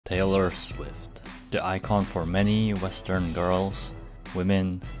Taylor Swift, the icon for many Western girls,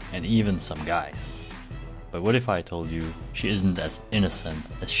 women, and even some guys. But what if I told you she isn't as innocent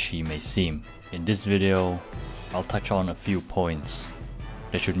as she may seem? In this video, I'll touch on a few points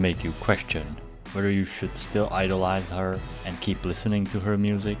that should make you question whether you should still idolize her and keep listening to her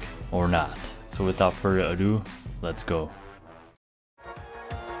music or not. So without further ado, let's go.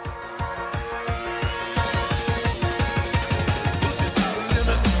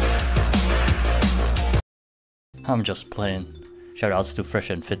 I'm just playing. Shoutouts to Fresh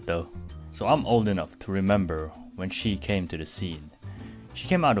and Fit though. So I'm old enough to remember when she came to the scene. She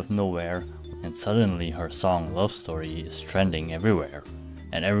came out of nowhere and suddenly her song Love Story is trending everywhere.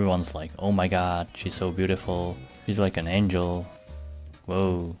 And everyone's like, oh my god, she's so beautiful, she's like an angel.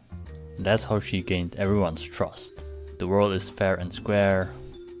 Whoa. That's how she gained everyone's trust. The world is fair and square.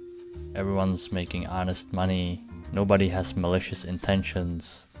 Everyone's making honest money. Nobody has malicious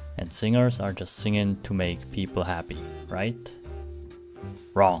intentions. And singers are just singing to make people happy, right?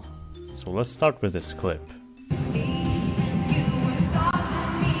 Wrong. So let's start with this clip.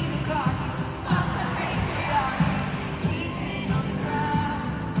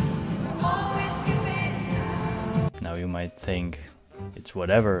 Now you might think, it's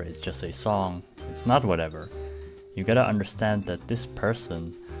whatever, it's just a song. It's not whatever. You gotta understand that this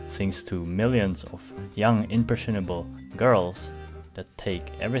person sings to millions of young impressionable girls that take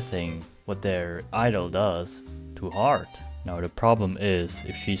everything what their idol does to heart. Now the problem is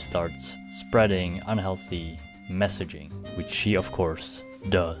if she starts spreading unhealthy messaging, which she of course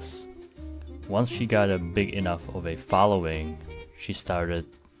does. Once she got a big enough of a following, she started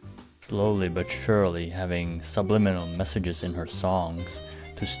slowly but surely having subliminal messages in her songs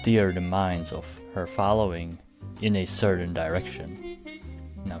to steer the minds of her following in a certain direction.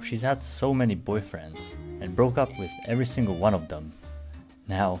 Now she's had so many boyfriends and broke up with every single one of them.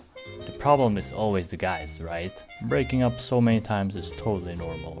 Now, the problem is always the guys, right? Breaking up so many times is totally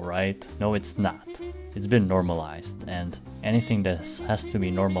normal, right? No, it's not. It's been normalized, and anything that has to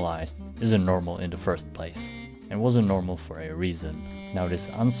be normalized isn't normal in the first place. It wasn't normal for a reason. Now, this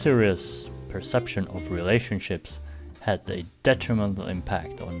unserious perception of relationships had a detrimental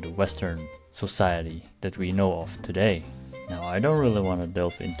impact on the Western society that we know of today. Now, I don't really want to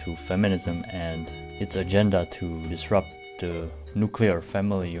delve into feminism and its agenda to disrupt the nuclear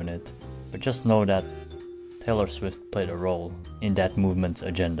family unit, but just know that Taylor Swift played a role in that movement's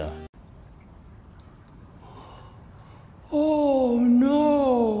agenda. Oh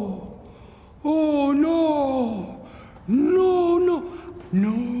no! Oh no! No, no,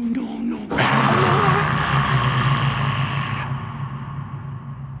 no, no, no.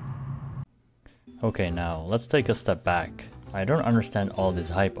 Okay, now let's take a step back. I don't understand all this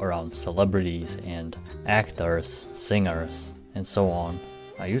hype around celebrities and actors, singers, and so on.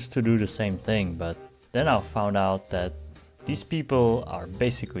 I used to do the same thing, but then I found out that these people are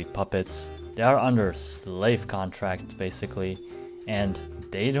basically puppets. They are under slave contract basically, and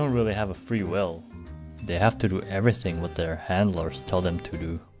they don't really have a free will. They have to do everything what their handlers tell them to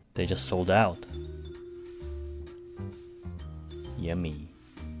do. They just sold out. Yummy.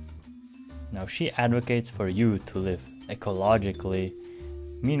 Now she advocates for you to live ecologically.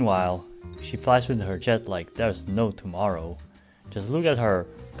 Meanwhile, she flies with her jet like there's no tomorrow. Just look at her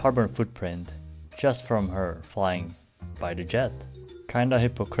carbon footprint just from her flying by the jet. Kinda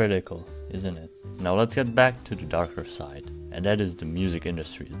hypocritical, isn't it? Now let's get back to the darker side, and that is the music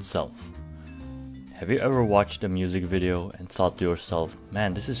industry itself. Have you ever watched a music video and thought to yourself,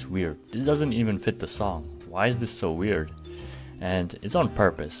 man, this is weird. This doesn't even fit the song. Why is this so weird? And it's on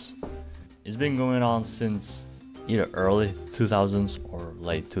purpose. It's been going on since either early 2000s or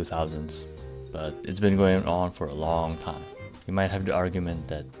late 2000s, but it's been going on for a long time. You might have the argument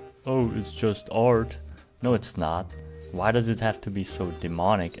that, oh, it's just art. No, it's not. Why does it have to be so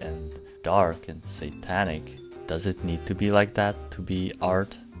demonic and dark and satanic? Does it need to be like that to be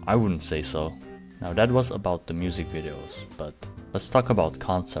art? I wouldn't say so. Now that was about the music videos, but let's talk about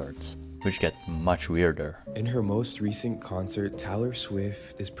concerts, which get much weirder. In her most recent concert, Taylor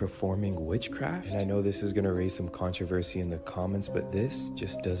Swift is performing witchcraft. And I know this is gonna raise some controversy in the comments, but this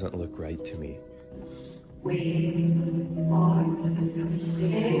just doesn't look right to me. We are the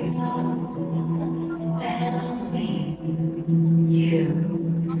signal that'll meet you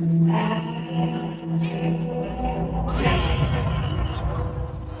after.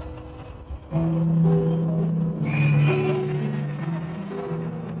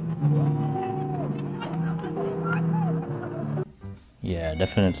 Yeah,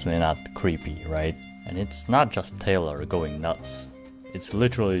 definitely not creepy, right? And it's not just Taylor going nuts. It's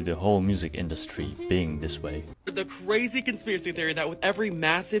literally the whole music industry being this way. The crazy conspiracy theory that with every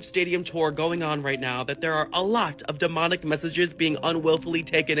massive stadium tour going on right now, that there are a lot of demonic messages being unwillfully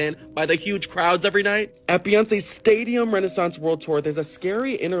taken in by the huge crowds every night. At Beyonce's Stadium Renaissance World Tour, there's a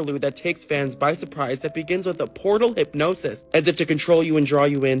scary interlude that takes fans by surprise that begins with a portal hypnosis, as if to control you and draw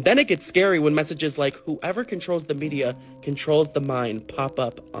you in. Then it gets scary when messages like, "Whoever controls the media controls the mind," pop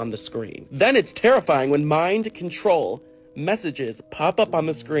up on the screen. Then it's terrifying when mind control messages pop up on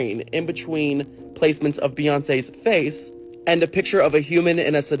the screen in between placements of Beyonce's face and a picture of a human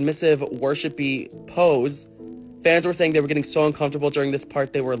in a submissive, worshipy pose. Fans were saying they were getting so uncomfortable during this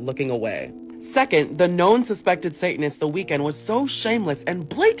part they were looking away. Second, the known suspected Satanist The Weeknd was so shameless and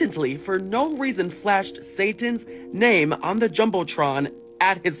blatantly, for no reason, flashed Satan's name on the Jumbotron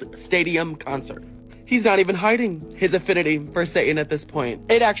at his stadium concert. He's not even hiding his affinity for Satan at this point.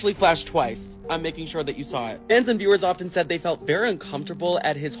 It actually flashed twice. I'm making sure that you saw it. Fans and viewers often said they felt very uncomfortable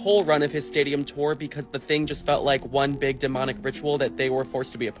at his whole run of his stadium tour because the thing just felt like one big demonic ritual that they were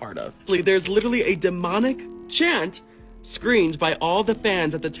forced to be a part of. There's literally a demonic chant screened by all the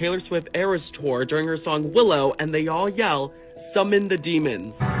fans at the Taylor Swift Eras Tour during her song Willow, and they all yell, "Summon the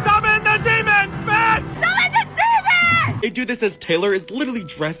demons." Summon the demons, man! Summon the demons! They do this as Taylor is literally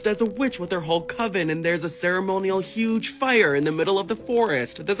dressed as a witch with her whole coven, and there's a ceremonial huge fire in the middle of the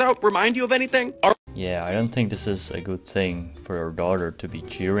forest. Does that remind you of anything? Yeah, I don't think this is a good thing for your daughter to be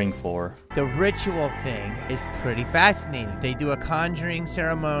cheering for. The ritual thing is pretty fascinating. They do a conjuring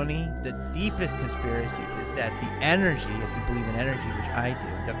ceremony. The deepest conspiracy is that the energy, if you believe in energy, which I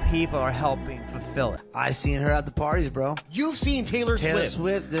do, the people are helping fulfill it. I seen her at the parties, bro. You've seen Taylor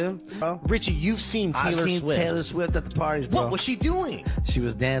Swift, dude. Bro. Richie, you've seen Taylor Swift. I've seen Taylor Swift at the parties, bro. What was she doing? She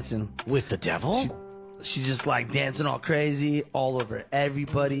was dancing. With the devil? She's just like dancing all crazy all over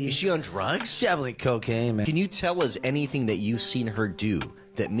everybody. Is she on drugs? Definitely cocaine, man. Can you tell us anything that you've seen her do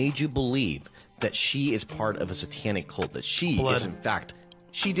that made you believe that she is part of a satanic cult, that she is in fact...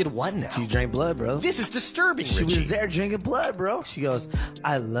 She did what now? She drank blood, bro. This is disturbing, Richie. She was there drinking blood, bro. She goes,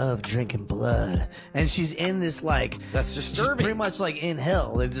 "I love drinking blood." And she's in this, like... That's disturbing. She's pretty much like in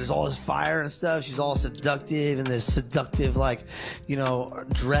hell. Like, there's all this fire and stuff. She's all seductive in this seductive, like, you know,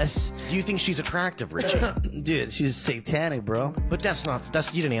 dress. Do you think she's attractive, Richie? Dude, she's satanic, bro. But that's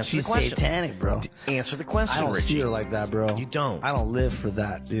you didn't answer the question. She's satanic, bro. Answer the question, I don't Richie. see her like that, bro. You don't. I don't live for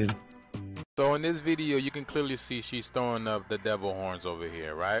that, dude. So in this video, you can clearly see she's throwing up the devil horns over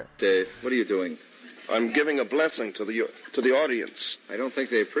here, right? Dave, what are you doing? I'm giving a blessing to the audience. I don't think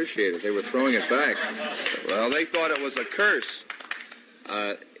they appreciate it. They were throwing it back. Well, they thought it was a curse.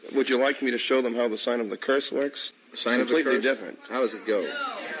 Would you like me to show them how the sign of the curse works? Sign of the curse? Completely different. How does it go?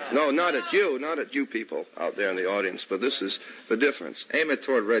 No, not at you people out there in the audience, but this is the difference. Aim it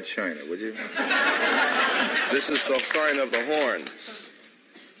toward Red China, would you? This is the sign of the horns.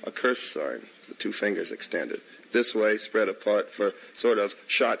 A curse sign, the two fingers extended. This way, spread apart for sort of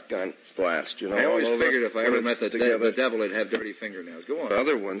shotgun blast, you know. I always all over. figured if I ever met the devil, he'd have dirty fingernails. Go on.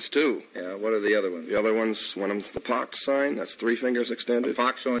 Other ones, too. Yeah, what are the other ones? The other ones, one of them's the pox sign. That's 3 fingers extended. A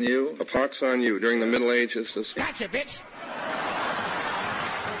pox on you? A pox on you. During the Middle Ages, this... Gotcha, bitch!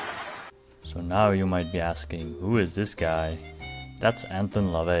 So now you might be asking, who is this guy? That's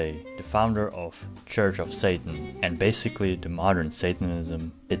Anton LaVey, the founder of Church of Satan, and basically the modern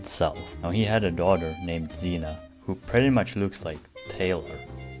Satanism itself. Now he had a daughter named Zena, who pretty much looks like Taylor.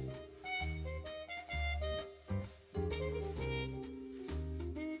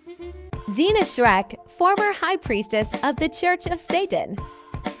 Zena Shrek, former high priestess of the Church of Satan.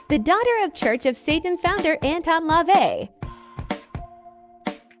 The daughter of Church of Satan founder Anton LaVey.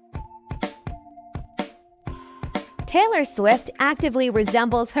 Taylor Swift actively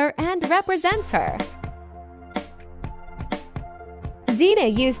resembles her and represents her. Zena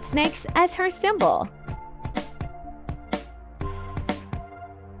used snakes as her symbol.